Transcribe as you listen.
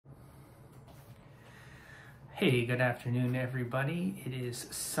Hey, good afternoon, everybody. It is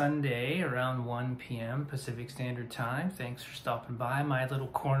Sunday around 1 p.m. Pacific Standard Time. Thanks for stopping by my little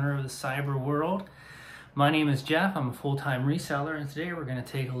corner of the cyber world. My name is Jeff. I'm a full-time reseller, and today we're going to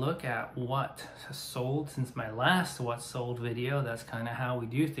take a look at what has sold since my last What Sold video. That's kind of how we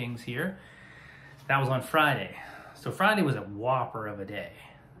do things here. That was on Friday. So Friday was a whopper of a day.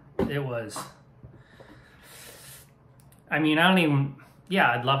 It was, I'd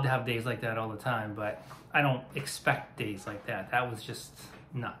love to have days like that all the time, but I don't expect days like that. That was just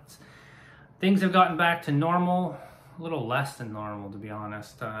nuts. Things have gotten back to normal, a little less than normal, to be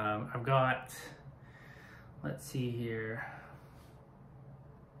honest. I've got, let's see here,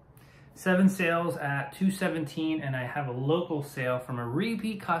 7 sales at $217, and I have a local sale from a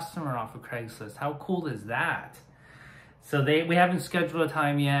repeat customer off of Craigslist. How cool is that? So we haven't scheduled a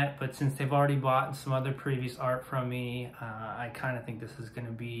time yet, but since they've already bought some other previous art from me, I kind of think this is going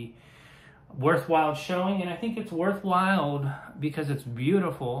to be worthwhile showing, and I think it's worthwhile because it's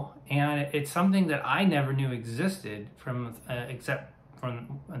beautiful and it's something that I never knew existed except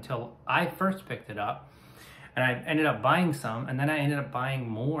until I first picked it up, and I ended up buying some, and then I ended up buying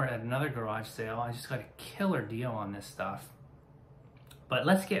more at another garage sale. I just got a killer deal on this stuff. But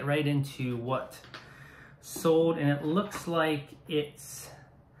let's get right into what sold, and it looks like it's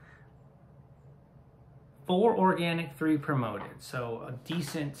 4 organic, 3 promoted, so a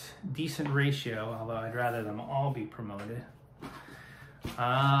decent ratio, although I'd rather them all be promoted.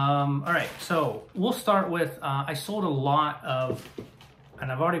 All right, so we'll start with, I sold a lot of,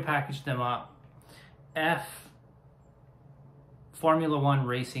 and I've already packaged them up, Formula One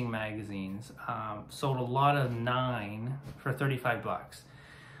racing magazines. Sold a lot of 9 for 35 bucks.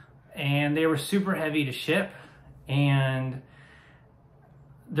 And they were super heavy to ship, and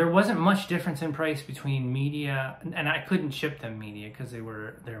there wasn't much difference in price between media, and I couldn't ship them media because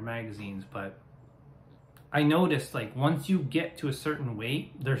they're magazines, but I noticed, like, once you get to a certain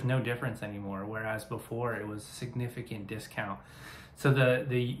weight, there's no difference anymore, whereas before it was a significant discount. So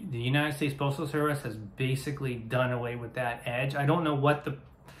the United States Postal Service has basically done away with that edge. I don't know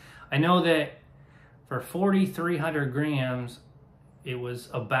I know that for 4,300 grams, it was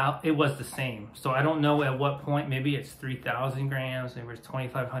the same. So I don't know at what point, maybe it's 3,000 grams, maybe it's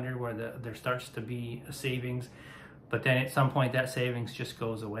 2,500 where there starts to be a savings, but then at some point that savings just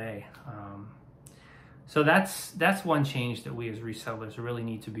goes away. So that's one change that we as resellers really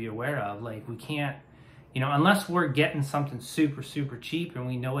need to be aware of. Like, we can't, unless we're getting something super, super cheap and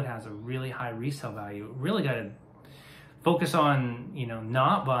we know it has a really high resale value, really got to focus on,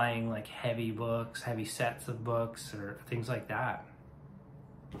 not buying like heavy books, heavy sets of books or things like that.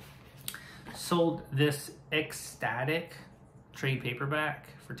 Sold this Ecstatic trade paperback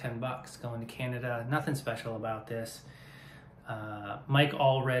for 10 bucks going to Canada. Nothing special about this. Mike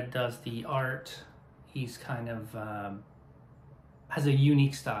Allred does the art. He's kind of has a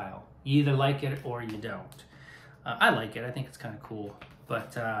unique style. You either like it or you don't. I like it. I think it's kind of cool.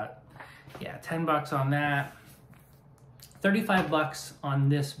 But yeah, 10 bucks on that. 35 bucks on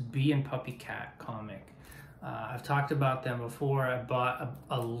this Bee and Puppy Cat comic. I've talked about them before. I bought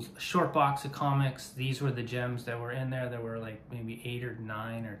a short box of comics. These were the gems that were in there. There were like maybe 8 or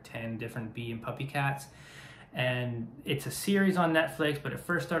 9 or 10 different Bee and Puppy Cats. And it's a series on Netflix, but it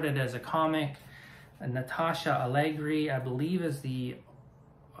first started as a comic. And Natasha Allegri, I believe, is the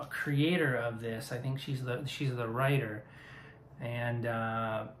creator of this. I think she's the writer. And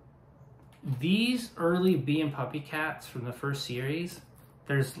these early Bee and Puppy Cats from the first series,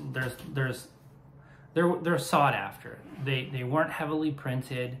 they're sought after. They weren't heavily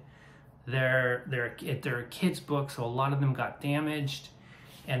printed. They're a kid's book, so a lot of them got damaged.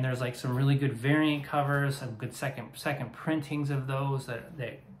 And there's like some really good variant covers, some good second printings of those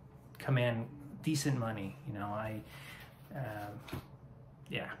that command decent money.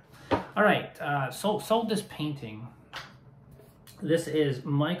 Yeah. All right. Sold this painting. This is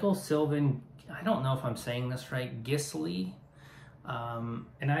Michael Sylvan. I don't know if I'm saying this right. Gisley.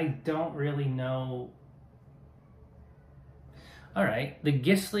 And I don't really know. All right, the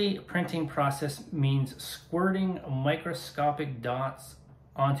Gisley printing process means squirting microscopic dots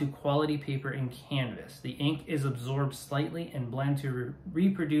onto quality paper and canvas. The ink is absorbed slightly and blend to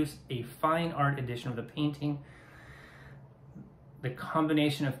reproduce a fine art edition of the painting. The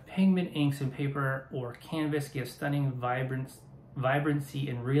combination of pigment inks and paper or canvas gives stunning vibrancy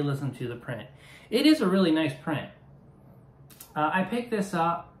and realism to the print. It is a really nice print. I picked this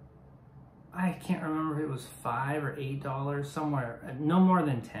up. I can't remember if it was $5 or $8 somewhere, no more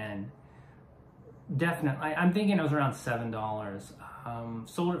than 10. Definitely, I'm thinking it was around $7.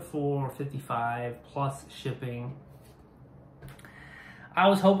 Sold it for $55 plus shipping. I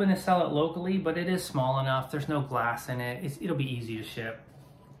was hoping to sell it locally, but it is small enough. There's no glass in it. It'll be easy to ship.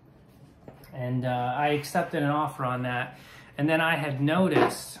 And I accepted an offer on that. And then I had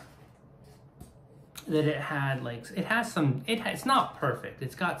noticed that it had like, it's not perfect.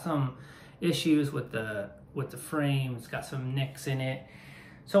 It's got some issues with the frame. It's got some nicks in it.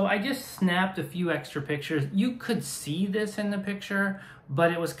 So I just snapped a few extra pictures. You could see this in the picture,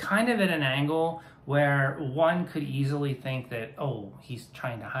 but it was kind of at an angle where one could easily think that, oh, he's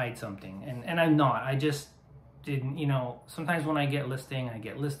trying to hide something. And I'm not. I just didn't, you know, sometimes when I get listing and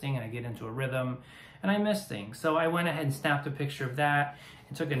I get into a rhythm and I miss things. So I went ahead and snapped a picture of that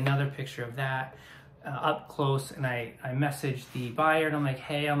and took another picture of that up close, and I messaged the buyer and I'm like,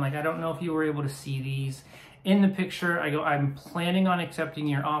 hey, I don't know if you were able to see these in the picture. I go, I'm planning on accepting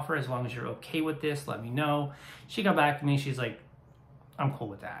your offer as long as you're okay with this, let me know. She got back to me, she's like, I'm cool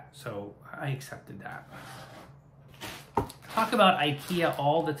with that. So I accepted that. Talk about IKEA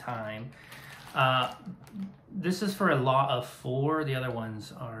all the time. This is for a lot of 4. The other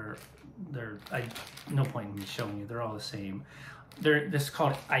ones are, no point in me showing you, they're all the same. This is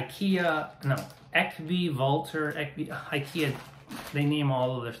called IKEA, Ekby, Volter, IKEA. They name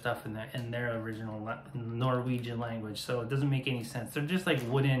all of their stuff in their original Norwegian language, so it doesn't make any sense. They're just like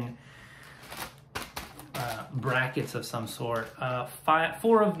wooden brackets of some sort.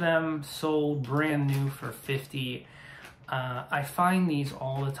 4 of them sold brand new for $50. I find these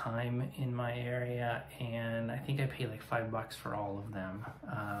all the time in my area, and I think I paid like $5 for all of them.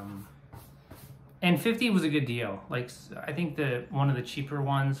 And 50 was a good deal. Like, I think one of the cheaper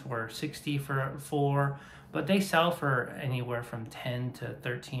ones were 60 for 4, but they sell for anywhere from 10 to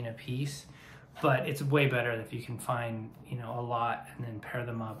 13 a piece. But it's way better if you can find, you know, a lot and then pair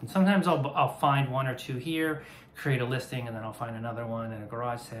them up. And sometimes I'll find 1 or 2 here, create a listing, and then I'll find another one in a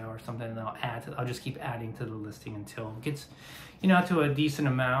garage sale or something, and then I'll just keep adding to the listing until it gets, you know, to a decent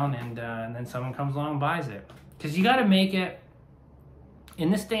amount, and then someone comes along and buys it. Because you got to make it, in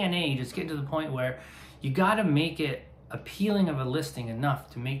this day and age, it's getting to the point where you got to make it appealing of a listing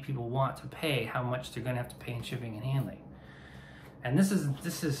enough to make people want to pay how much they're going to have to pay in shipping and handling. And this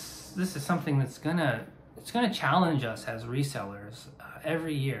is something that's gonna challenge us as resellers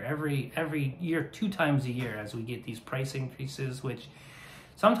every year, every year, 2 times a year, as we get these price increases, which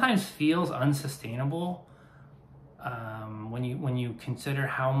sometimes feels unsustainable when you consider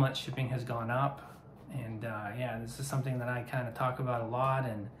how much shipping has gone up. And yeah, this is something that I kind of talk about a lot,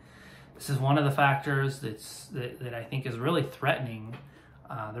 and this is one of the factors that I think is really threatening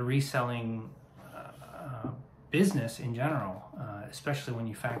the reselling business in general, especially when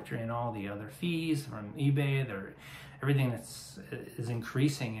you factor in all the other fees from eBay. Everything is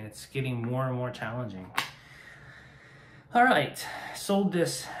increasing, and it's getting more and more challenging. All right, sold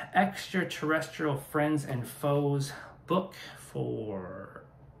this Extraterrestrial Friends and Foes book for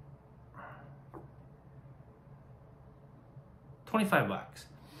 $25.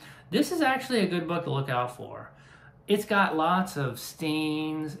 This is actually a good book to look out for. It's got lots of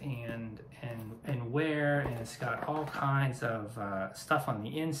stains and wear, and it's got all kinds of stuff on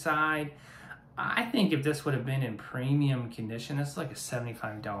the inside. I think if this would have been in premium condition, it's like a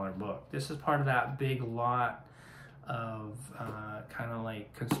 $75 book. This is part of that big lot of kind of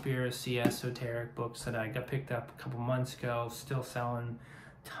like conspiracy esoteric books that I got picked up a couple months ago, still selling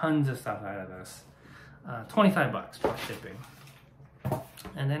tons of stuff out of this. $25 plus shipping.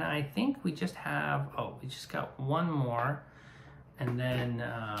 And then I think we just got one more, and then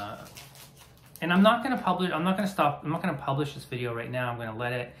and I'm not going to publish this video right now. I'm going to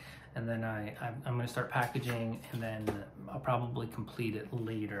let it, and then I'm going to start packaging, and then I'll probably complete it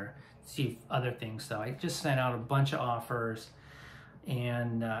later, see other things. So I just sent out a bunch of offers,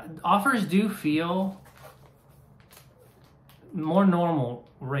 and offers do feel more normal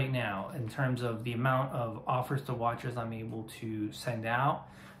right now in terms of the amount of offers to watchers I'm able to send out.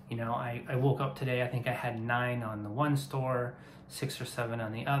 You know, I woke up today, I think I had 9 on the one store, 6 or 7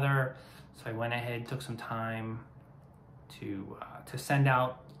 on the other. So I went ahead, took some time to send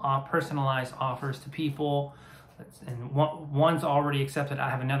out personalized offers to people. And one's already accepted. I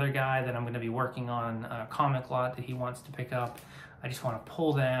have another guy that I'm going to be working on a comic lot that he wants to pick up. I just want to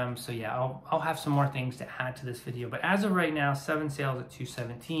pull them. So yeah, I'll have some more things to add to this video. But as of right now, 7 sales at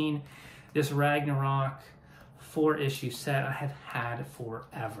 $217. This Ragnarok 4-issue set I have had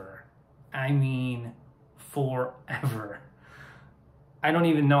forever. I mean, forever. I don't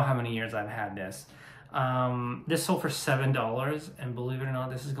even know how many years I've had this. This sold for $7, and believe it or not,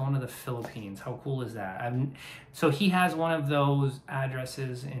 this is going to the Philippines. How cool is that? So he has one of those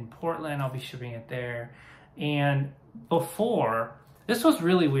addresses in Portland. I'll be shipping it there. And before, this was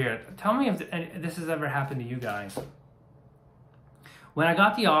really weird. Tell me if this has ever happened to you guys. When I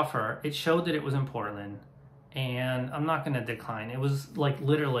got the offer, it showed that it was in Portland, and I'm not going to decline. It was like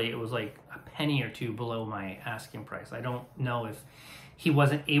literally, it was like a penny or two below my asking price. I don't know if he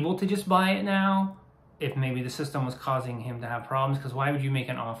wasn't able to just buy it now, if maybe the system was causing him to have problems, because why would you make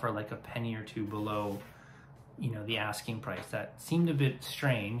an offer like a penny or two below, you know, the asking price? That seemed a bit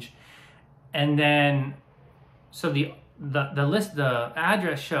strange. And then, so the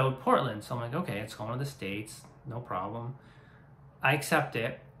address showed Portland. So I'm like, okay, it's going to the States, no problem. I accept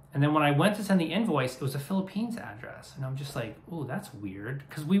it. And then when I went to send the invoice, it was a Philippines address. And I'm just like, oh, that's weird.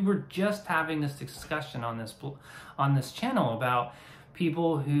 Because we were just having this discussion on this channel about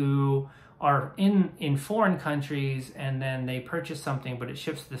people who are in foreign countries, and then they purchase something, but it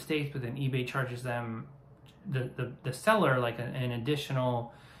ships to the States, but then eBay charges them, the seller, like an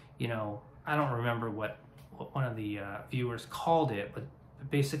additional, you know, I don't remember what one of the viewers called it, but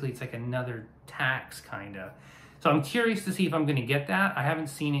basically it's like another tax kind of. So I'm curious to see if I'm going to get that. I haven't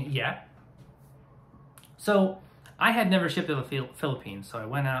seen it yet. So I had never shipped to the Philippines. So I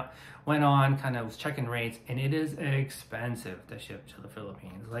went on, kind of was checking rates, and it is expensive to ship to the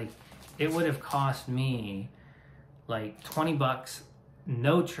Philippines. Like, it would have cost me like 20 bucks,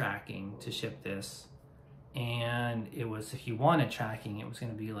 no tracking, to ship this. And it was, if you wanted tracking, it was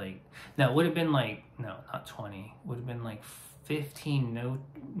going to be like, no, it would have been like, no, not 20. It would have been like 15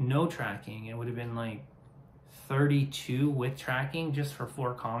 no tracking. It would have been like 32 with tracking just for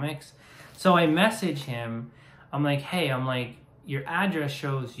 4 comics. So I message him. I'm like, hey, your address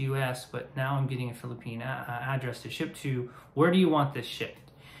shows US, but now I'm getting a Philippine address to ship to. Where do you want this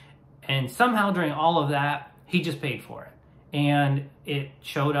shipped? And somehow during all of that, he just paid for it. And it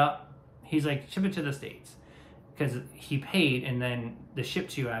showed up. He's like, ship it to the States. Because he paid, and then the ship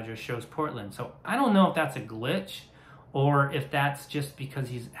to address shows Portland. So I don't know if that's a glitch, or if that's just because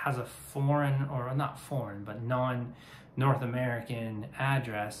he has a foreign, or not foreign, but non-North American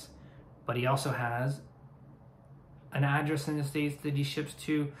address, but he also has an address in the States that he ships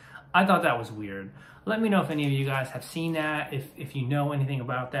to. I thought that was weird. Let me know if any of you guys have seen that, if you know anything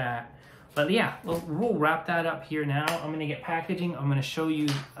about that. But yeah, we'll wrap that up here now. I'm going to get packaging. I'm going to show you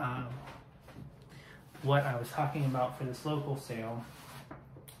what I was talking about for this local sale.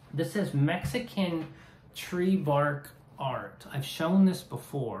 This says Mexican tree bark art. I've shown this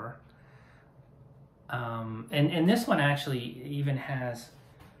before. And this one actually even has,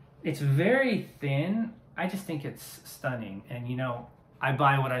 it's very thin. I just think it's stunning. And you know, I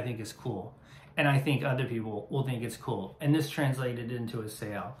buy what I think is cool. And I think other people will think it's cool. And this translated into a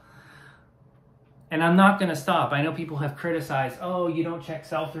sale. And I'm not going to stop. I know people have criticized, oh, you don't check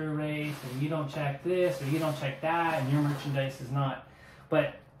sell-through rates, and you don't check this, or you don't check that, and your merchandise is not.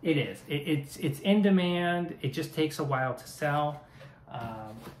 But it is. It's in demand. It just takes a while to sell.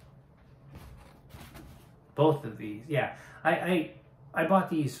 Both of these. Yeah. I bought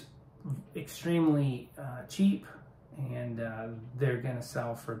these extremely cheap, and they're going to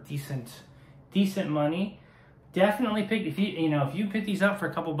sell for decent money. Definitely pick, if you pick these up for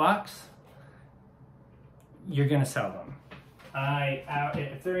a couple bucks, you're gonna sell them.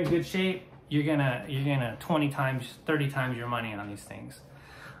 If they're in good shape, you're gonna 20 times, 30 times your money on these things.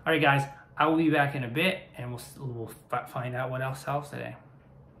 All right, guys, I will be back in a bit, and we'll find out what else sells today.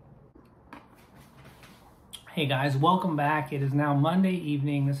 Hey guys, welcome back. It is now Monday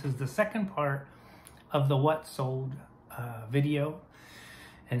evening. This is the second part of the What Sold video,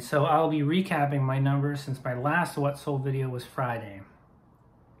 and so I'll be recapping my numbers since my last What Sold video was Friday.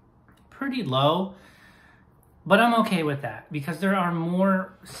 Pretty low. But I'm okay with that, because there are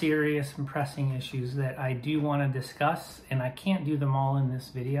more serious and pressing issues that I do want to discuss, and I can't do them all in this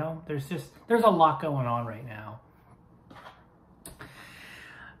video. There's a lot going on right now.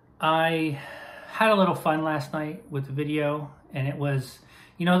 I had a little fun last night with the video, and it was,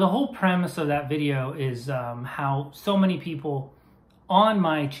 the whole premise of that video is how so many people on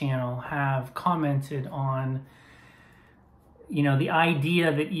my channel have commented on, the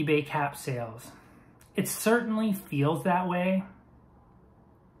idea that eBay caps sales. It certainly feels that way,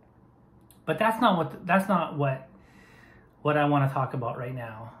 but that's not what I want to talk about right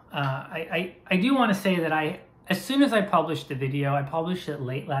now. I do want to say that as soon as I published the video, I published it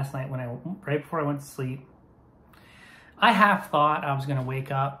late last night right before I went to sleep. I half thought I was going to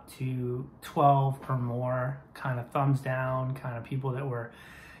wake up to 12 or more kind of thumbs down, kind of people that were,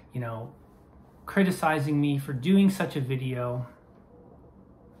 criticizing me for doing such a video.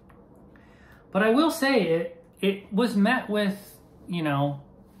 But I will say it was met with,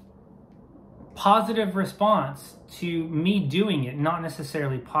 positive response to me doing it, not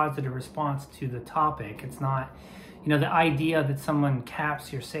necessarily positive response to the topic. It's not, the idea that someone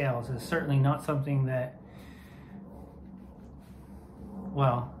caps your sales is certainly not something that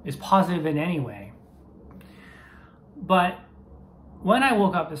well, is positive in any way. But when I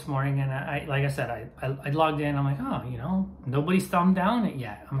woke up this morning and like I said, I logged in, I'm like, oh, you know, nobody's thumbed down it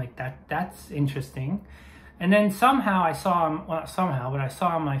yet. I'm like, that's interesting. And then somehow I saw, well, not somehow, but I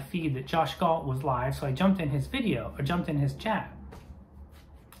saw on my feed that Josh Galt was live. So I jumped in his video, or jumped in his chat.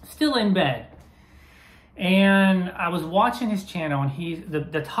 Still in bed. And I was watching his channel, and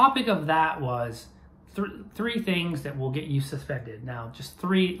the topic of that was three things that will get you suspended. Now, just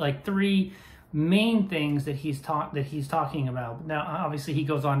three main things that he's talking about. Now, obviously, he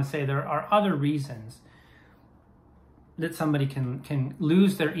goes on to say there are other reasons that somebody can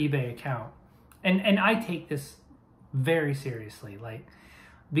lose their eBay account, and I take this very seriously, like,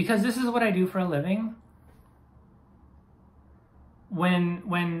 because this is what I do for a living.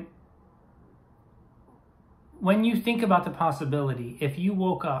 When you think about the possibility, if you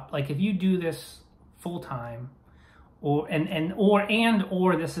woke up, like if you do this full time, or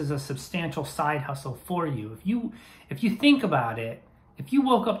this is a substantial side hustle for you, if you think about it, if you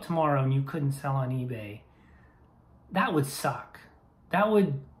woke up tomorrow and you couldn't sell on eBay, that would suck. That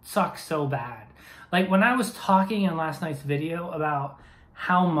would suck so bad. Like when I was talking in last night's video about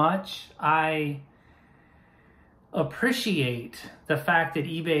how much I appreciate the fact that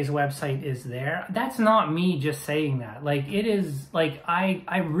eBay's website is there, that's not me just saying that. Like, it is, like,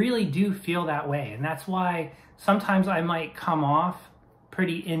 I really do feel that way, and that's why sometimes I might come off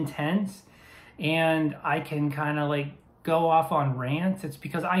pretty intense and I can kind of like go off on rants. It's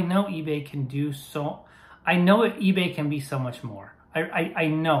because I know eBay can do so, I know eBay can be so much more. I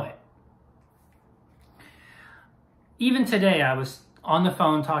know it. Even today I was on the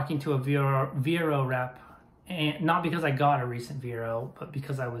phone talking to a Vero rep, and not because I got a recent Vero, but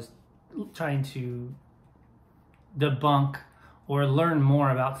because I was trying to debunk or learn more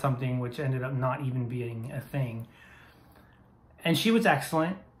about something which ended up not even being a thing. And she was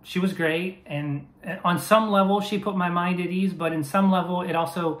excellent. She was great. And on some level, she put my mind at ease, but in some level, it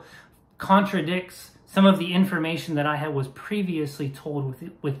also contradicts some of the information that I was previously told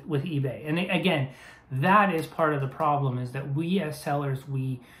with eBay. And again, that is part of the problem, is that we as sellers,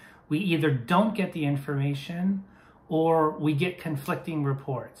 we either don't get the information or we get conflicting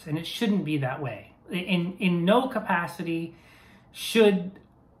reports, and it shouldn't be that way. In no capacity should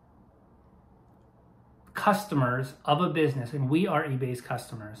customers of a business, and we are eBay's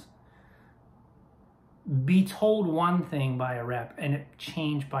customers, be told one thing by a rep and it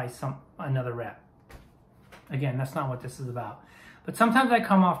changed by another rep. Again, that's not what this is about. But sometimes I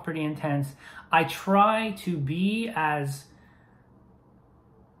come off pretty intense. I try to be as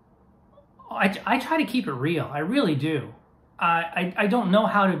I try to keep it real. I really do. I don't know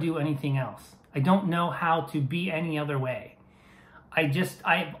how to do anything else. I don't know how to be any other way.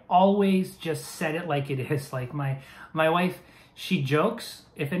 I've always just said it like it is. Like my wife, she jokes.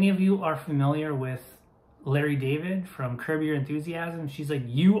 If any of you are familiar with Larry David from Curb Your Enthusiasm, she's like,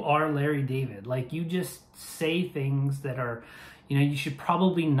 you are Larry David. Like, you just say things that are, you know, you should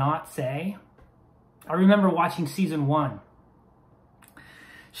probably not say. I remember watching season 1.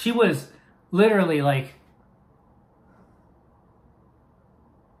 She was literally like,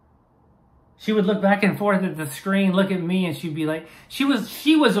 she would look back and forth at the screen, look at me, and she'd be like, she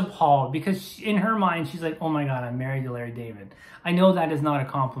was appalled, because in her mind, she's like, oh my God, I'm married to Larry David. I know that is not a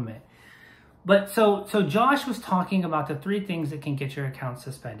compliment. But so Josh was talking about the 3 things that can get your account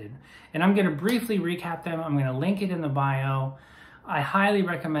suspended. And I'm going to briefly recap them. I'm going to link it in the bio. I highly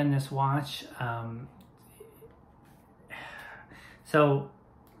recommend this watch. So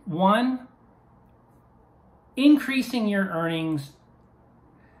 1, increasing your earnings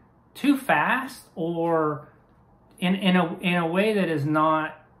too fast, or in a way that is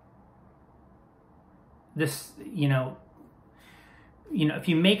not this, you know, if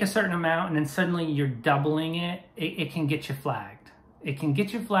you make a certain amount and then suddenly you're doubling it, it can get you flagged. It can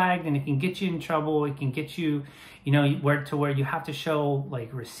get you flagged, and it can get you in trouble. It can get you, you know, where you have to show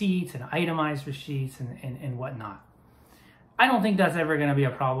like receipts and itemized receipts and whatnot. I don't think that's ever going to be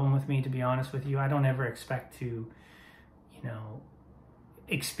a problem with me, to be honest with you. I don't ever expect to, you know,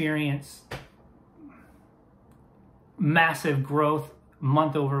 experience massive growth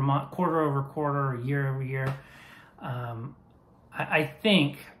month over month, quarter over quarter, or year over year. I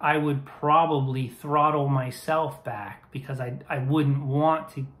think I would probably throttle myself back, because I wouldn't want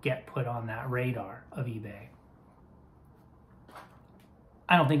to get put on that radar of eBay.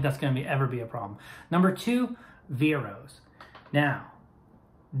 I don't think that's going to ever be a problem. Number 2, Veros. Now,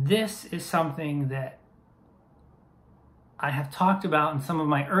 this is something that I have talked about in some of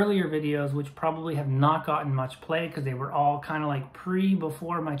my earlier videos, which probably have not gotten much play because they were all kind of like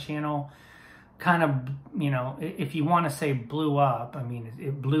before my channel kind of, you know, if you want to say blew up, I mean,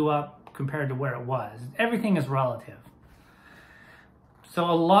 it blew up compared to where it was. Everything is relative. So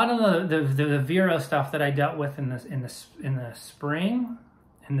a lot of the Vero stuff that I dealt with in the spring,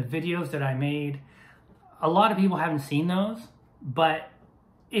 and the videos that I made, a lot of people haven't seen those, but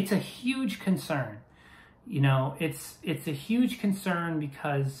it's a huge concern. You know, it's a huge concern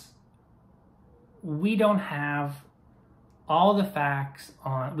because we don't have all the facts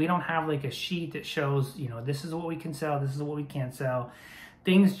on, we don't have like a sheet that shows, you know, this is what we can sell, this is what we can't sell.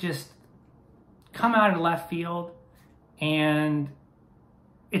 Things just come out of left field, and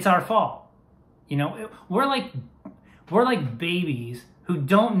it's our fault. You know, we're like babies who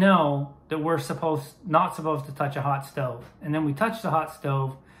don't know that we're not supposed to touch a hot stove, and then we touch the hot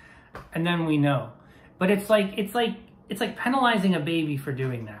stove, and then we know. But it's like penalizing a baby for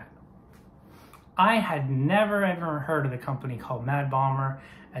doing that. I had never ever heard of the company called Mad Bomber,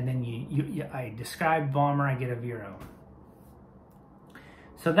 and then I describe Bomber, I get a Vero.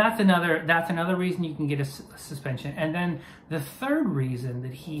 So that's another reason you can get a suspension. And then the third reason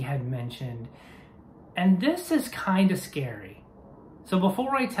that he had mentioned, and this is kind of scary. So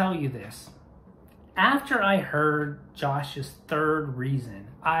before I tell you this, after I heard Josh's third reason,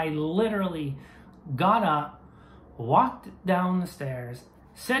 I literally got up, walked down the stairs,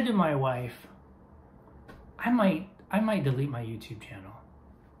 said to my wife, I might delete my YouTube channel.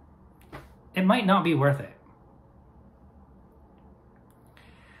 It might not be worth it.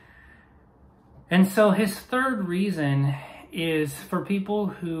 And so his third reason is for people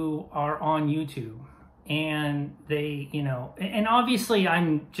who are on YouTube, and they, you know, and obviously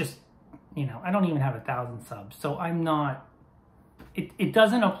I'm just, you know, I don't even have 1,000 subs, so I'm not, it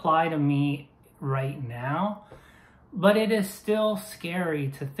doesn't apply to me right now, but it is still scary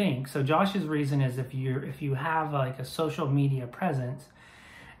to think. So Josh's reason is if you have like a social media presence,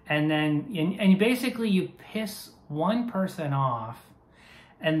 and then, and basically you piss one person off,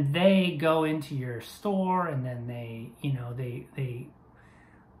 and they go into your store, and then they, you know, they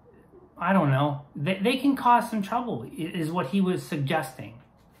I don't know, they can cause some trouble, is what he was suggesting.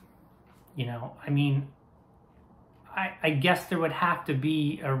 You know, I mean, I guess there would have to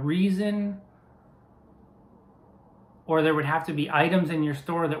be a reason, or there would have to be items in your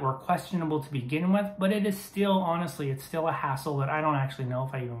store that were questionable to begin with, but it is still, honestly, it's still a hassle that I don't actually know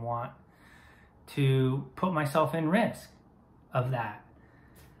if I even want to put myself in risk of that.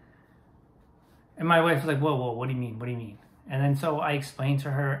 And my wife was like, whoa, what do you mean? What do you mean? And then so I explained to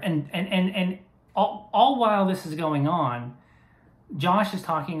her, and all while this is going on, Josh is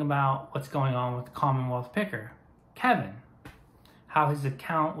talking about what's going on with the Commonwealth picker, Kevin, how his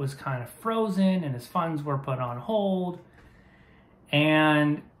account was kind of frozen and his funds were put on hold.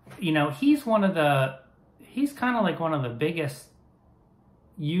 And, you know, he's kind of like one of the biggest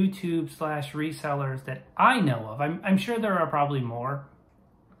YouTube / resellers that I know of. I'm sure there are probably more.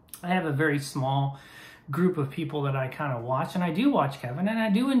 I have a very small group of people that I kind of watch, and I do watch Kevin, and I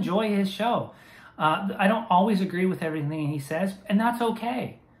do enjoy his show. I don't always agree with everything he says, and that's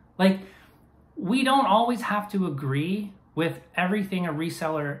okay. Like, we don't always have to agree with everything a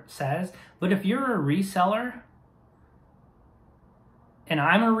reseller says, but if you're a reseller and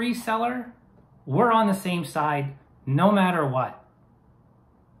I'm a reseller, we're on the same side no matter what.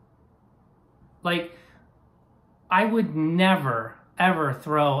 Like, I would never ever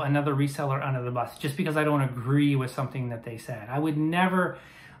throw another reseller under the bus just because I don't agree with something that they said. I would never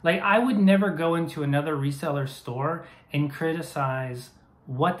go into another reseller store and criticize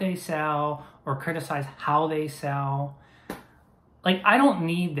what they sell or criticize how they sell. Like, I don't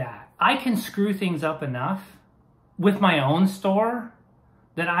need that. I can screw things up enough with my own store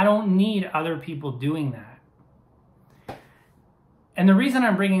that I don't need other people doing that. And the reason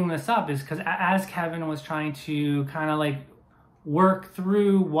I'm bringing this up is because as Kevin was trying to kind of like work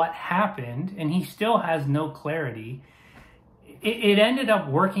through what happened, and he still has no clarity, it ended up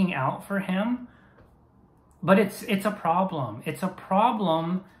working out for him, but it's a problem. It's a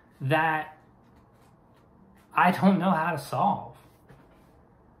problem that I don't know how to solve.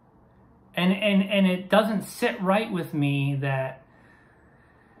 And it doesn't sit right with me that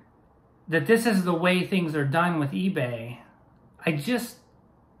this is the way things are done with eBay. I just,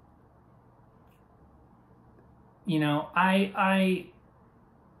 you know, I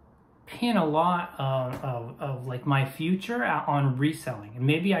pin a lot of like my future on reselling, and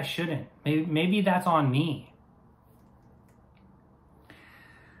maybe I shouldn't. Maybe that's on me.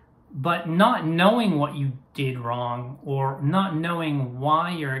 But not knowing what you did wrong, or not knowing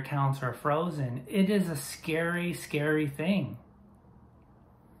why your accounts are frozen, it is a scary, scary thing.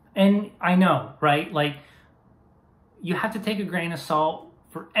 And I know, right? Like, you have to take a grain of salt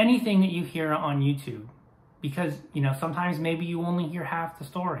for anything that you hear on YouTube. Because, you know, sometimes maybe you only hear half the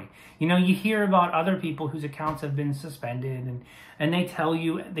story. You know, you hear about other people whose accounts have been suspended, and they tell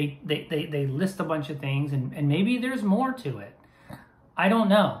you, they list a bunch of things, and maybe there's more to it. I don't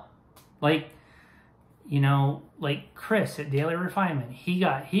know. Like, you know, like Chris at Daily Refinement, he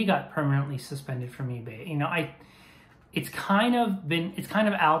got permanently suspended from eBay. You know, it's kind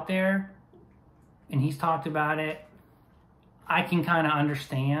of out there, and he's talked about it. I can kind of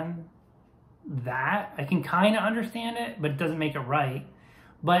understand that. I can kind of understand it, but it doesn't make it right.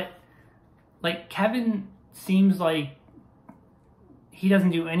 But like Kevin seems like he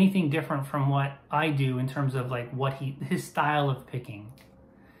doesn't do anything different from what I do in terms of like his style of picking.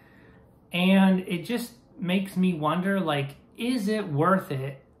 And it just makes me wonder, like, is it worth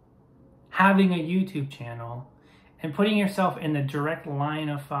it having a YouTube channel and putting yourself in the direct line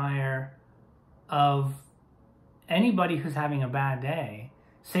of fire of anybody who's having a bad day,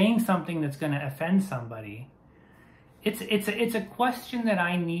 saying something that's going to offend somebody? It's a question that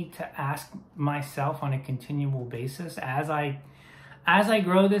I need to ask myself on a continual basis as I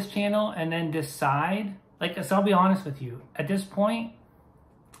grow this channel, and then decide. Like, so I'll be honest with you, at this point,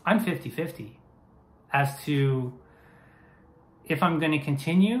 I'm 50-50 as to if I'm going to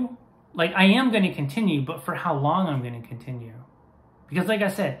continue. Like, I am going to continue, but for how long I'm going to continue. Because like I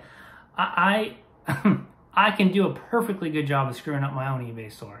said, I can do a perfectly good job of screwing up my own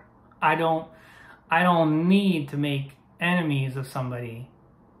eBay store. I don't need to make enemies of somebody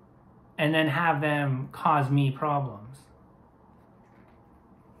and then have them cause me problems.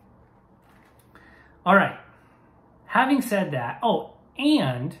 All right. Having said that,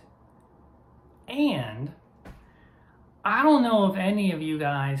 and I don't know if any of you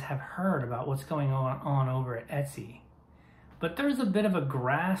guys have heard about what's going on over at Etsy, but there's a bit of a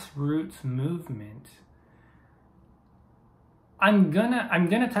grassroots movement. I'm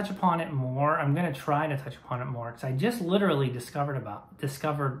gonna touch upon it more. I'm gonna try to touch upon it more because I just literally discovered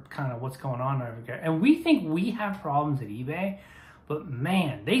kind of what's going on over there. And we think we have problems at eBay, but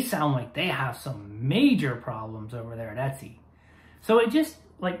man, they sound like they have some major problems over there at Etsy. So it just,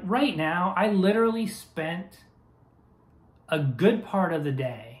 like right now, I literally spent a good part of the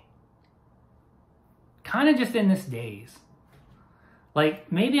day kind of just in this daze.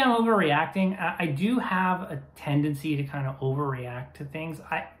 Like, maybe I'm overreacting. I do have a tendency to kind of overreact to things.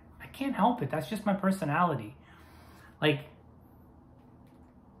 I can't help it. That's just my personality. Like,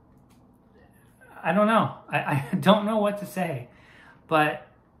 I don't know. I don't know what to say. But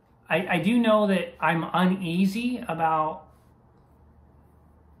I do know that I'm uneasy about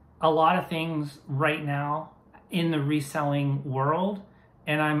a lot of things right now in the reselling world.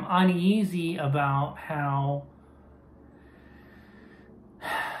 And I'm uneasy about how...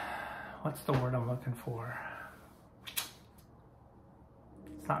 what's the word I'm looking for?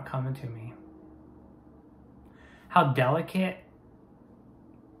 It's not coming to me. How delicate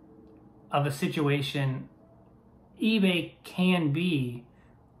of a situation eBay can be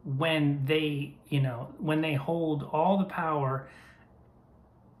when they, when they hold all the power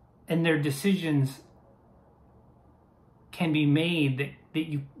and their decisions can be made that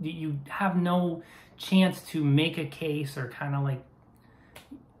you have no chance to make a case or kind of like,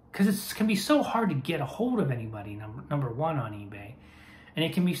 because it can be so hard to get a hold of anybody, number one, on eBay. And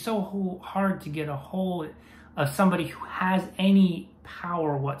it can be so hard to get a hold of somebody who has any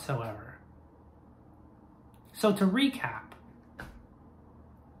power whatsoever. So to recap,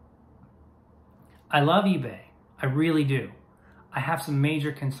 I love eBay. I really do. I have some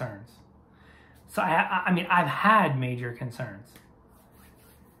major concerns. So I mean, I've had major concerns.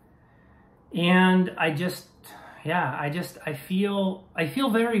 And I feel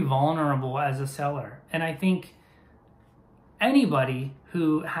very vulnerable as a seller. And I think anybody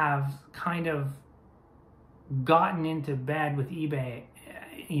who have kind of gotten into bed with eBay,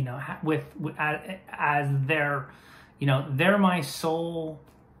 as their, they're my sole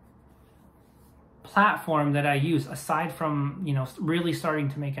platform that I use, aside from, really starting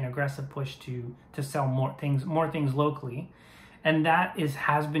to make an aggressive push to sell more things locally. And that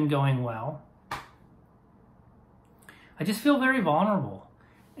has been going well. I just feel very vulnerable.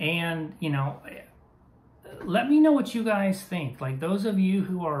 And, let me know what you guys think. Like, those of you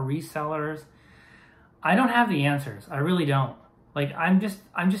who are resellers, I don't have the answers. I really don't. Like, I'm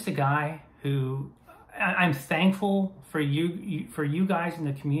just a guy who, I'm thankful for you guys in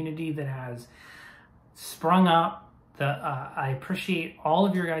the community that has sprung up. I appreciate all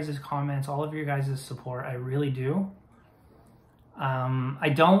of your guys' comments, all of your guys' support. I really do.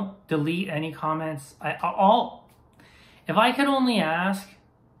 I don't delete any comments. If I could only ask,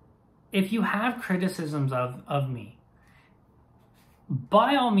 if you have criticisms of me,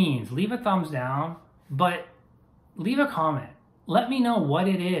 by all means, leave a thumbs down, but leave a comment. Let me know what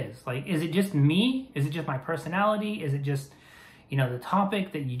it is. Like, is it just me? Is it just my personality? Is it just, you know, the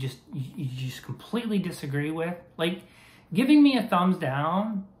topic that you just completely disagree with? Like, giving me a thumbs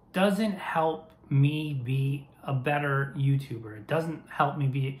down doesn't help me be a better YouTuber. It doesn't help me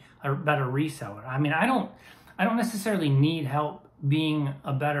be a better reseller. I mean, I don't necessarily need help being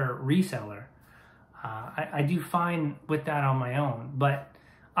a better reseller. I do fine with that on my own, but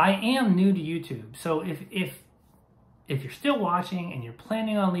I am new to YouTube. So if you're still watching and you're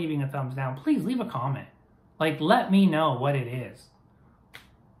planning on leaving a thumbs down, please leave a comment. Like, let me know what it is.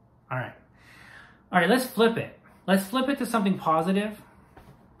 All right, let's flip it. Let's flip it to something positive,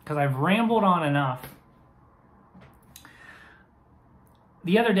 because I've rambled on enough.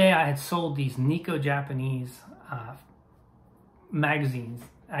 The other day I had sold these Nico Japanese magazines.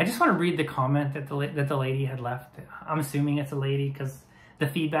 I just want to read the comment that the lady had left. I'm assuming it's a lady because the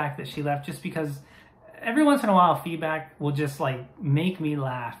feedback that she left, just because every once in a while feedback will just like make me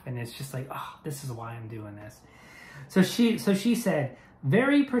laugh, and it's just like, oh, this is why I'm doing this. So she said,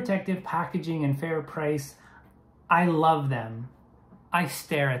 very protective packaging and fair price. I love them. I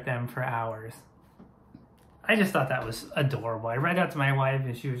stare at them for hours. I just thought that was adorable. I read out to my wife,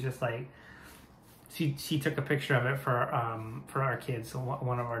 and she was just like, she took a picture of it for our kids. So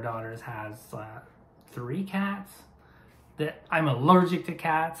one of our daughters has 3 cats. That I'm allergic to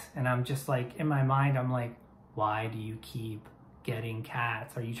cats, and I'm just like, in my mind, I'm like, why do you keep getting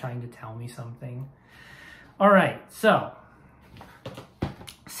cats? Are you trying to tell me something? All right, so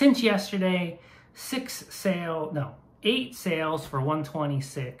since yesterday, 8 sales for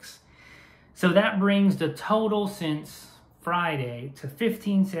 $126. So that brings the total since Friday to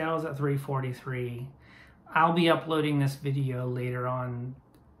 15 sales at $343. I'll be uploading this video later on,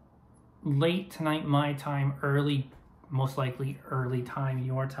 late tonight my time, most likely early time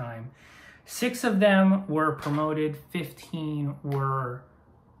your time. 6 of them were promoted, 15 were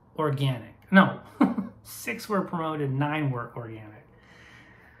organic. No, 6 were promoted, 9 were organic.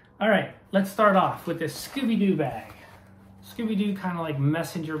 All right, let's start off with this Scooby-Doo bag. Scooby-Doo kind of like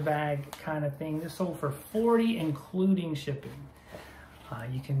messenger bag kind of thing. This sold for $40 including shipping.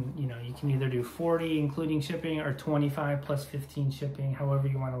 You can either do $40 including shipping or $25 plus 15 shipping, however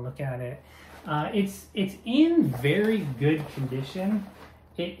you want to look at it. It's in very good condition.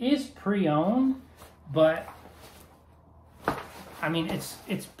 It is pre-owned, but I mean,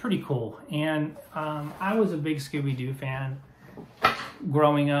 it's pretty cool. And I was a big Scooby-Doo fan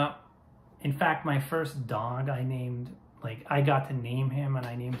growing up. In fact, my first dog I got to name him, and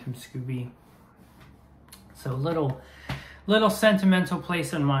I named him Scooby. So little sentimental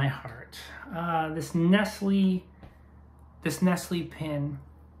place in my heart. This Nestle pin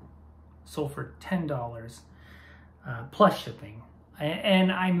sold for $10 plus shipping.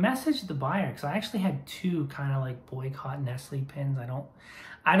 And I messaged the buyer because I actually had 2 kind of like boycott Nestle pins. I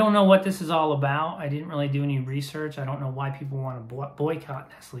don't know what this is all about. I didn't really do any research. I don't know why people want to boycott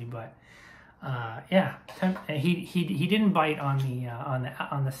Nestle, but yeah, he didn't bite on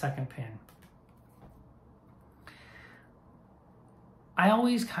the second pin. I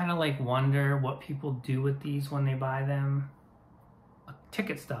always kind of like wonder what people do with these when they buy them. A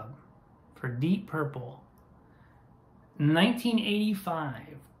ticket stub for Deep Purple,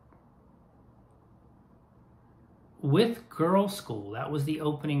 1985, with Girl School. That was the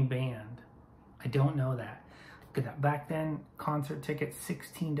opening band. I don't know that. Look at that. Back then, concert ticket,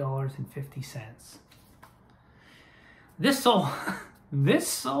 $16.50. This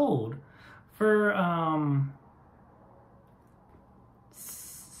sold for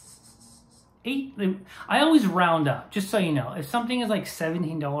I always round up, just so you know. If something is like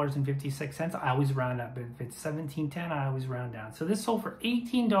 $17.56, I always round up. If it's $17.10, I always round down. So this sold for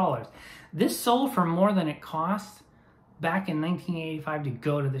 $18. This sold for more than it cost back in 1985 to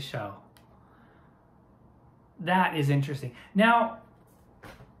go to the show. That is interesting. Now,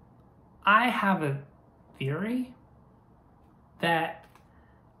 I have a theory that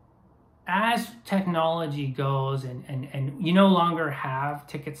as technology goes and you no longer have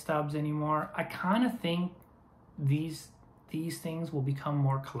ticket stubs anymore, I kind of think these things will become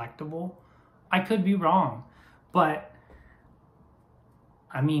more collectible. I could be wrong, but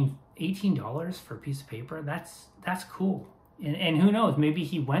I mean, $18 for a piece of paper, that's cool. And who knows, maybe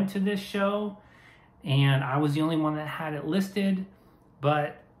he went to this show and I was the only one that had it listed,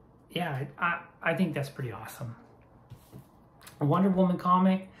 but yeah, I think that's pretty awesome. A Wonder Woman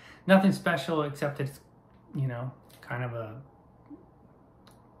comic, nothing special except it's, kind of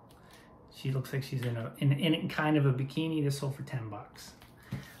she looks like she's in kind of a bikini. This sold for $10.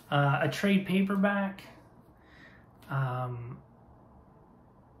 A trade paperback,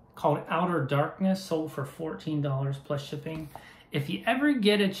 called Outer Darkness, sold for $14 plus shipping. If you ever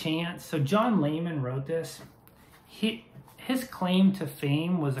get a chance, so John Layman wrote this. His claim to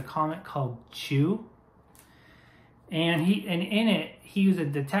fame was a comic called Chew. And in it, he was a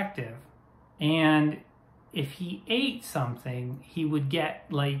detective. And if he ate something, he would get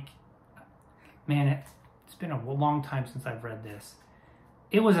like, man, it's been a long time since I've read this.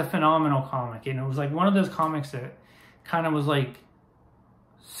 It was a phenomenal comic. And it was like one of those comics that kind of was like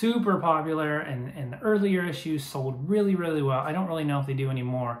super popular, and the earlier issues sold really, really well. I don't really know if they do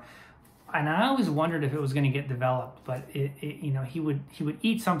anymore. And I always wondered if it was going to get developed, but you know, he would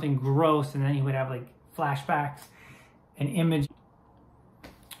eat something gross, and then he would have like flashbacks and image.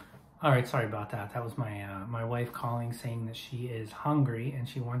 All right, sorry about that. That was my my wife calling, saying that she is hungry and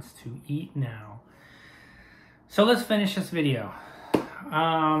she wants to eat now. So let's finish this video.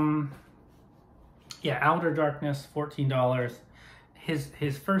 Yeah, Outer Darkness, $14.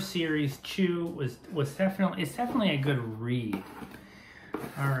 His first series, Chew, was definitely a good read.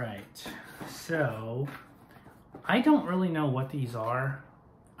 All right, so I don't really know what these are.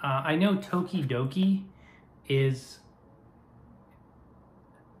 I know Tokidoki is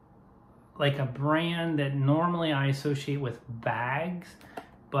like a brand that normally I associate with bags,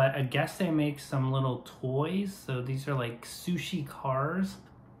 but I guess they make some little toys. So these are like sushi cars,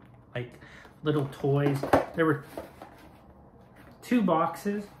 like little toys. There were 2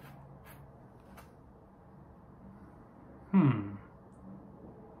 boxes.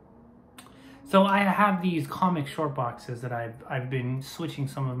 So I have these comic short boxes that I've been switching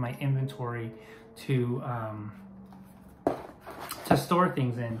some of my inventory to store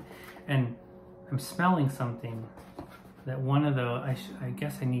things in, and I'm smelling something that one of the I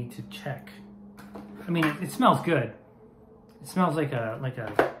guess I need to check. I mean, it smells good. It smells like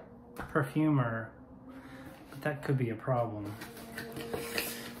a perfume, but that could be a problem.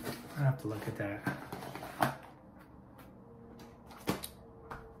 I have to look at that.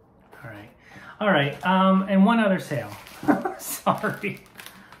 All right, and one other sale. Sorry,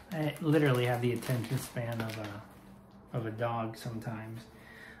 I literally have the attention span of a dog sometimes.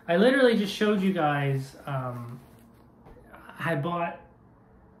 I literally just showed you guys. I bought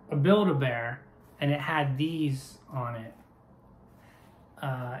a Build-A-Bear, and it had these on it,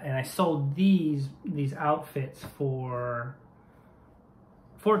 and I sold these outfits for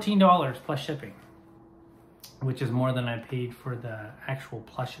 $14 plus shipping, which is more than I paid for the actual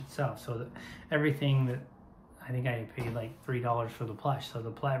plush itself. So everything that, I think I paid like $3 for the plush.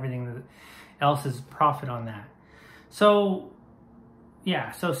 So everything that else is profit on that. So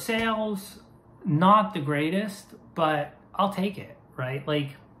yeah, so sales, not the greatest, but I'll take it, right?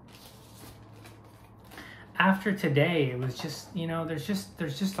 Like after today, it was just, you know, there's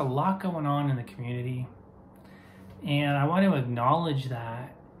just a lot going on in the community, and I want to acknowledge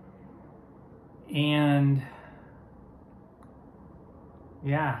that. And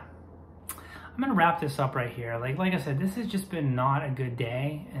yeah, I'm gonna wrap this up right here. Like I said, this has just been not a good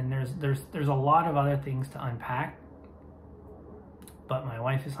day, and there's a lot of other things to unpack, but my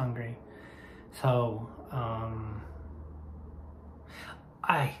wife is hungry. So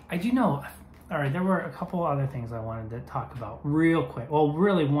I do know, all right, there were a couple other things I wanted to talk about real quick. Well,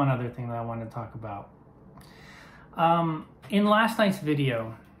 really one other thing that I wanted to talk about. In last night's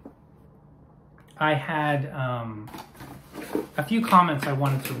video, I had a few comments I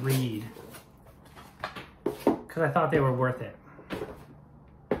wanted to read because I thought they were worth it.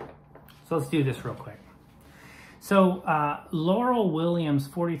 So let's do this real quick. So Laurel Williams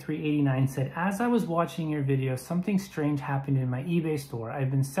 4389 said, as I was watching your video, something strange happened in my eBay store.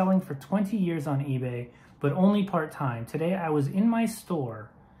 I've been selling for 20 years on eBay, but only part-time. Today I was in my store,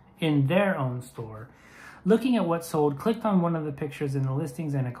 in their own store, looking at what sold, clicked on one of the pictures in the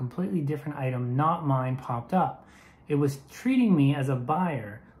listings, and a completely different item, not mine, popped up. It was treating me as a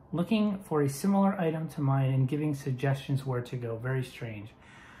buyer, looking for a similar item to mine and giving suggestions where to go. Very strange.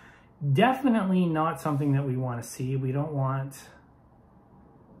 Definitely not something that we want to see. We don't want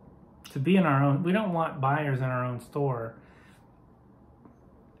to be in our own, we don't want buyers in our own store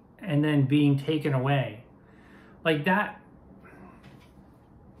and then being taken away. Like that,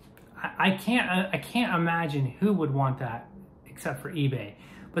 I can't imagine who would want that except for eBay.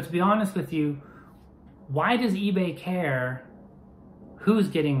 But to be honest with you, why does eBay care who's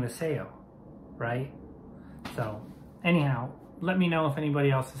getting the sale, right? So anyhow, let me know if anybody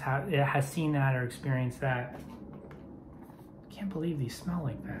else has seen that or experienced that. Can't believe these smell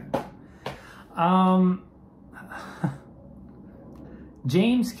like that.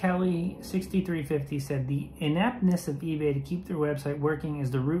 James Kelly 6350 said the ineptness of eBay to keep their website working is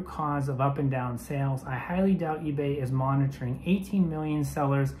the root cause of up and down sales. I highly doubt eBay is monitoring 18 million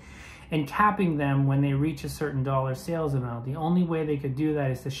sellers and capping them when they reach a certain dollar sales amount. The only way they could do that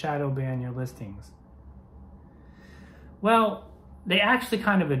is to shadow ban your listings. Well, they actually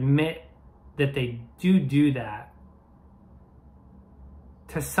kind of admit that they do that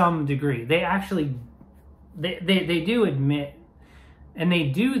to some degree. They actually, they do admit, and they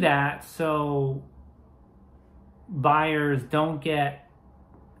do that so buyers don't get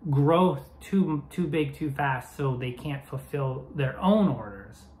growth too big too fast, so they can't fulfill their own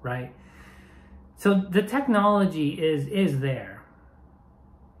orders, right? So the technology is there.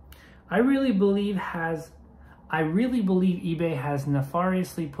 I really believe eBay has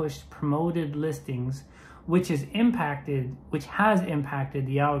nefariously pushed promoted listings, which has impacted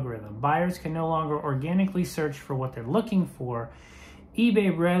the algorithm. Buyers can no longer organically search for what they're looking for.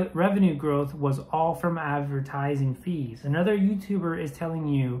 eBay revenue growth was all from advertising fees. Another YouTuber is telling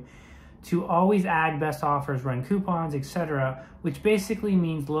you to always add best offers, run coupons, etc., which basically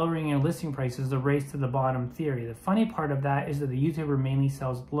means lowering your listing prices, the race to the bottom theory. The funny part of that is that the YouTuber mainly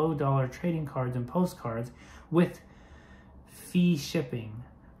sells low-dollar trading cards and postcards with fee shipping.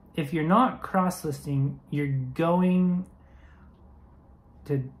 If you're not cross-listing, you're going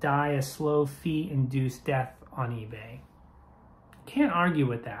to die a slow fee-induced death on eBay. Can't argue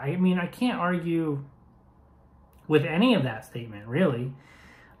with that. I mean, I can't argue with any of that statement, really.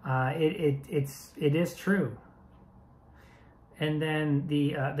 It is true. And then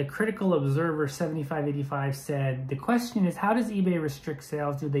the Critical Observer 7585 said, the question is, how does eBay restrict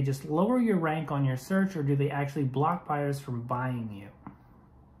sales? Do they just lower your rank on your search, or do they actually block buyers from buying you?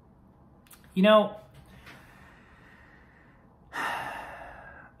 You know,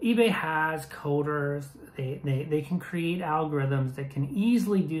 eBay has coders. They can create algorithms that can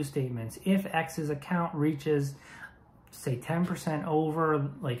easily do statements. If X's account reaches, say, 10% over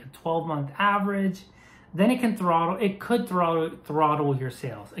like a 12-month average, then it could throttle your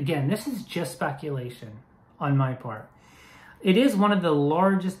sales. Again, this is just speculation on my part. It is one of the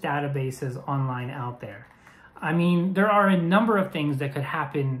largest databases online out there. I mean, there are a number of things that could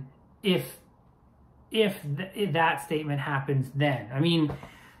happen if that statement happens then. I mean,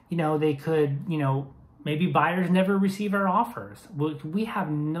 you know, they could, you know, maybe buyers never receive our offers. We have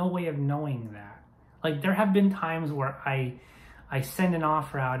no way of knowing that. Like, there have been times where I send an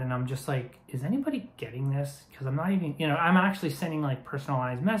offer out and I'm just like, is anybody getting this? Because I'm not even, you know, I'm actually sending like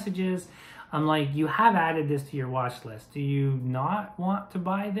personalized messages. I'm like, you have added this to your watch list. Do you not want to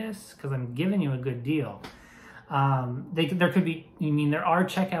buy this? Because I'm giving you a good deal. There could be, there are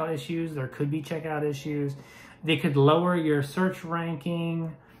checkout issues. There could be checkout issues. They could lower your search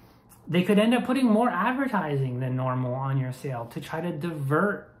ranking. They could end up putting more advertising than normal on your sale to try to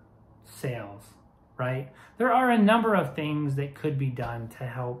divert sales, right? There are a number of things that could be done to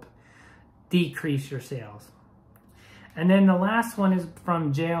help decrease your sales. And then the last one is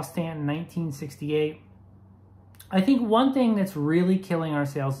from J.L. Stanton, 1968. I think one thing that's really killing our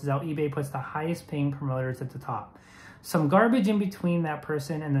sales is how eBay puts the highest paying promoters at the top. Some garbage in between that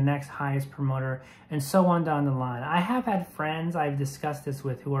person and the next highest promoter, and so on down the line. I have had friends I've discussed this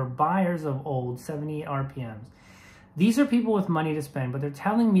with who are buyers of old 78 RPMs. These are people with money to spend, but they're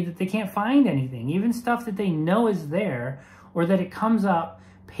telling me that they can't find anything, even stuff that they know is there, or that it comes up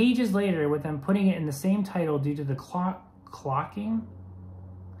pages later with them putting it in the same title due to the clocking.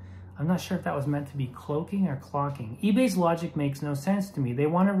 I'm not sure if that was meant to be cloaking or clocking. eBay's logic makes no sense to me. They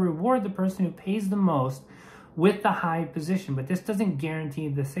want to reward the person who pays the most with the high position, but this doesn't guarantee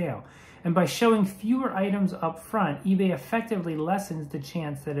the sale. And by showing fewer items up front, eBay effectively lessens the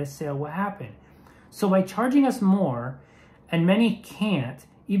chance that a sale will happen. So by charging us more, and many can't,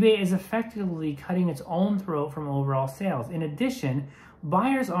 eBay is effectively cutting its own throat from overall sales. In addition,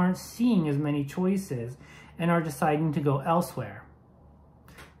 buyers aren't seeing as many choices and are deciding to go elsewhere.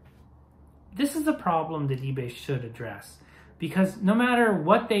 This is a problem that eBay should address, because no matter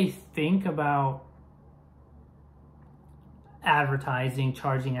what they think about advertising,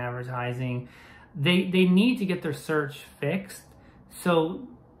 charging advertising, they need to get their search fixed so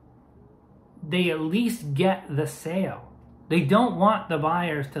they at least get the sale. They don't want the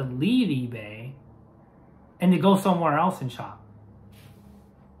buyers to leave eBay and to go somewhere else and shop.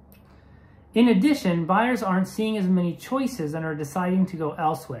 In addition, buyers aren't seeing as many choices and are deciding to go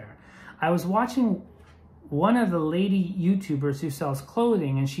elsewhere. I was watching one of the lady YouTubers who sells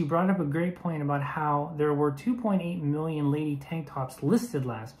clothing, and she brought up a great point about how there were 2.8 million lady tank tops listed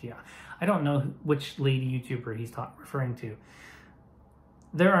last year. I don't know which lady YouTuber he's referring to.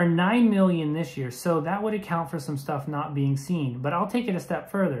 there are 9 million this year, so that would account for some stuff not being seen. But I'll take it a step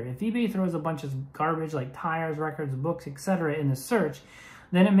further. If eBay throws a bunch of garbage like tires, records, books, etc. in the search,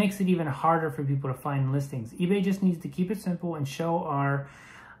 then it makes it even harder for people to find listings. eBay just needs to keep it simple and show our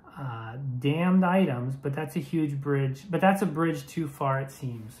damned items, but that's a huge bridge. But that's a bridge too far, it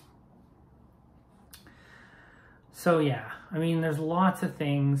seems. So yeah, I mean, there's lots of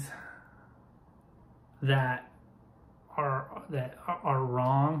things that are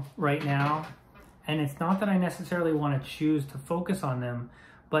wrong right now, and it's not that I necessarily want to choose to focus on them,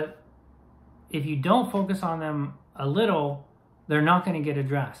 but if you don't focus on them a little, they're not going to get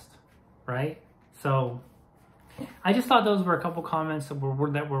addressed, right? So I just thought those were a couple comments that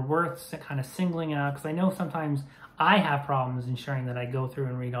were worth kind of singling out, because I know sometimes I have problems ensuring that I go through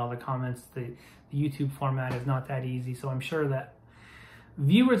and read all the comments. The YouTube format is not that easy, so I'm sure that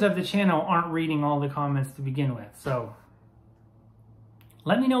viewers of the channel aren't reading all the comments to begin with. So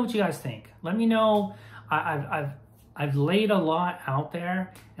let me know what you guys think. Let me know. I've laid a lot out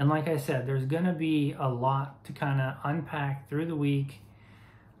there, and like I said, there's gonna be a lot to kind of unpack through the week.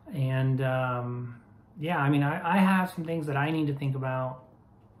 And yeah, I mean, I have some things that I need to think about.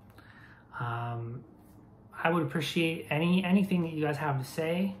 I would appreciate anything that you guys have to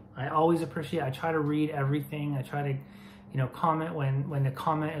say. I always appreciate. I try to read everything. I try to, you know, comment when the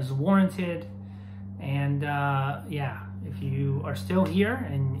comment is warranted. And yeah, if you are still here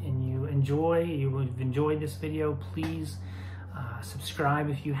and you've enjoyed this video, please subscribe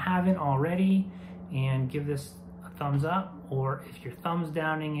if you haven't already, and give this a thumbs up. Or if you're thumbs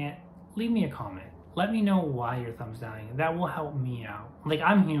downing it, leave me a comment. Let me know why you're thumbs downing it. That will help me out. Like,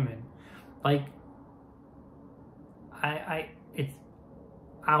 I'm human. Like, I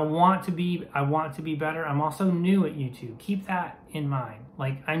want to be better. I'm also new at YouTube. Keep that in mind.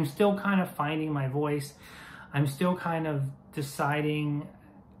 Like, I'm still kind of finding my voice. I'm still kind of deciding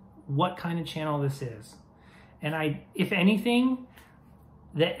what kind of channel this is. And if anything,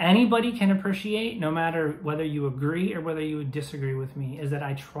 that anybody can appreciate, no matter whether you agree or whether you disagree with me, is that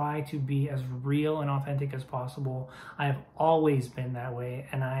I try to be as real and authentic as possible. I have always been that way,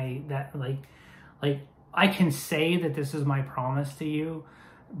 and I can say that this is my promise to you,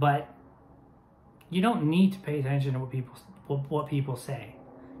 but you don't need to pay attention to what people say.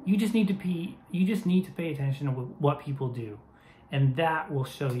 You just need to pay attention to what people do, and that will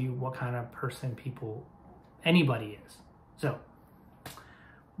show you what kind of person anybody is. So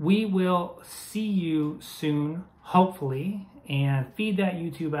we will see you soon, hopefully, and feed that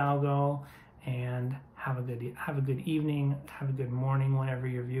YouTube algo, and have a good evening, have a good morning whenever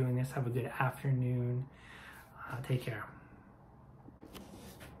you're viewing this, have a good afternoon. Take care.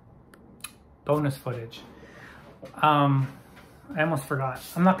 Bonus footage. I almost forgot.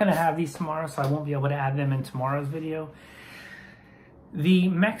 I'm not going to have these tomorrow, so I won't be able to add them in tomorrow's video. The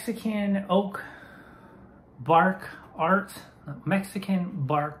Mexican oak bark art, Mexican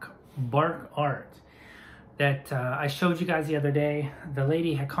bark art that I showed you guys the other day. The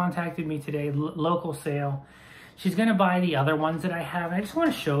lady had contacted me today, local sale. She's gonna buy the other ones that I have. I just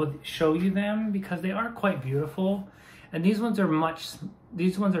want to show you them because they are quite beautiful. And these ones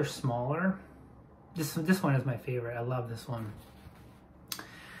are smaller. This one is my favorite. I love this one.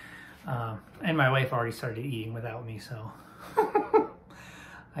 And my wife already started eating without me, so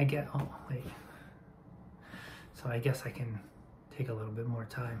I guess I can take a little bit more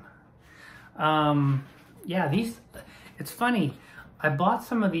time. Yeah, it's funny. I bought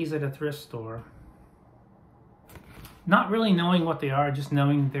some of these at a thrift store, not really knowing what they are, just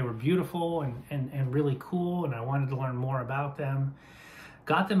knowing they were beautiful and really cool, and I wanted to learn more about them.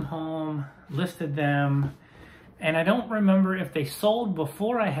 Got them home, listed them, and I don't remember if they sold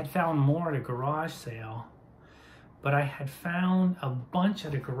before I had found more at a garage sale, but I had found a bunch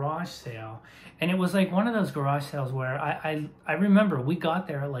at a garage sale, and it was like one of those garage sales where I remember we got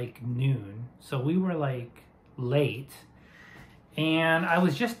there at like noon, so we were like late, and I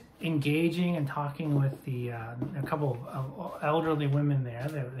was just engaging and talking with a couple of elderly women there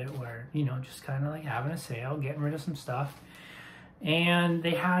that were, you know, just kind of like having a sale, getting rid of some stuff. And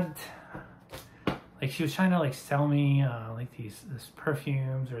they had, like, she was trying to like sell me like this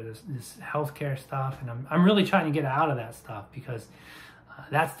perfumes or this healthcare stuff, and I'm really trying to get out of that stuff because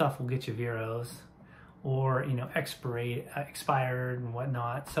that stuff will get you Veros or, you know, expired and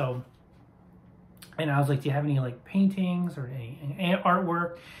whatnot. So, and I was like, do you have any like paintings or any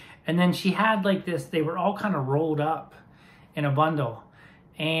artwork? And then she had like this, they were all kind of rolled up in a bundle,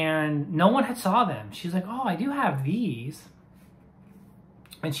 and no one had saw them. She's like, oh, I do have these.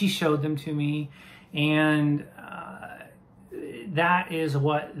 And she showed them to me, and that is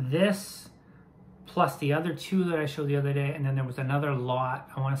what this plus the other 2 that I showed the other day, and then there was another lot,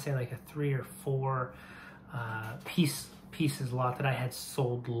 I want to say like a 3 or 4 pieces lot that I had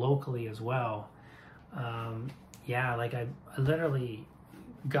sold locally as well. Yeah, like I literally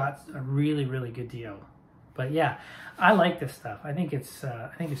got a really, really good deal. But yeah, I like this stuff. I think it's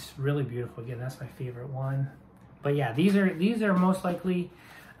really beautiful. Again, that's my favorite one. But yeah, these are most likely,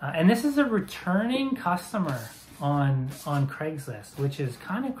 and this is a returning customer on Craigslist, which is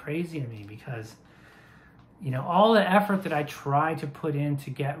kind of crazy to me because, you know, all the effort that I try to put in to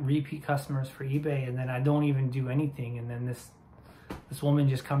get repeat customers for eBay, and then I don't even do anything, and then this woman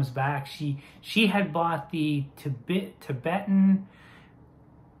just comes back. She had bought the Tibetan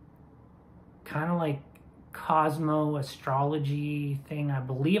kind of like Cosmo astrology thing. I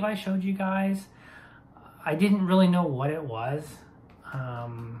believe I showed you guys. I didn't really know what it was.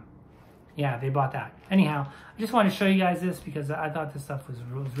 Yeah, they bought that. Anyhow, I just wanted to show you guys this because I thought this stuff was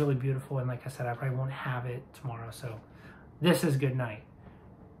really beautiful, and like I said, I probably won't have it tomorrow, so this is good night.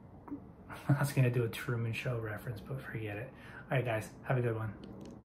 I was going to do a Truman Show reference, but forget it. All right, guys, have a good one.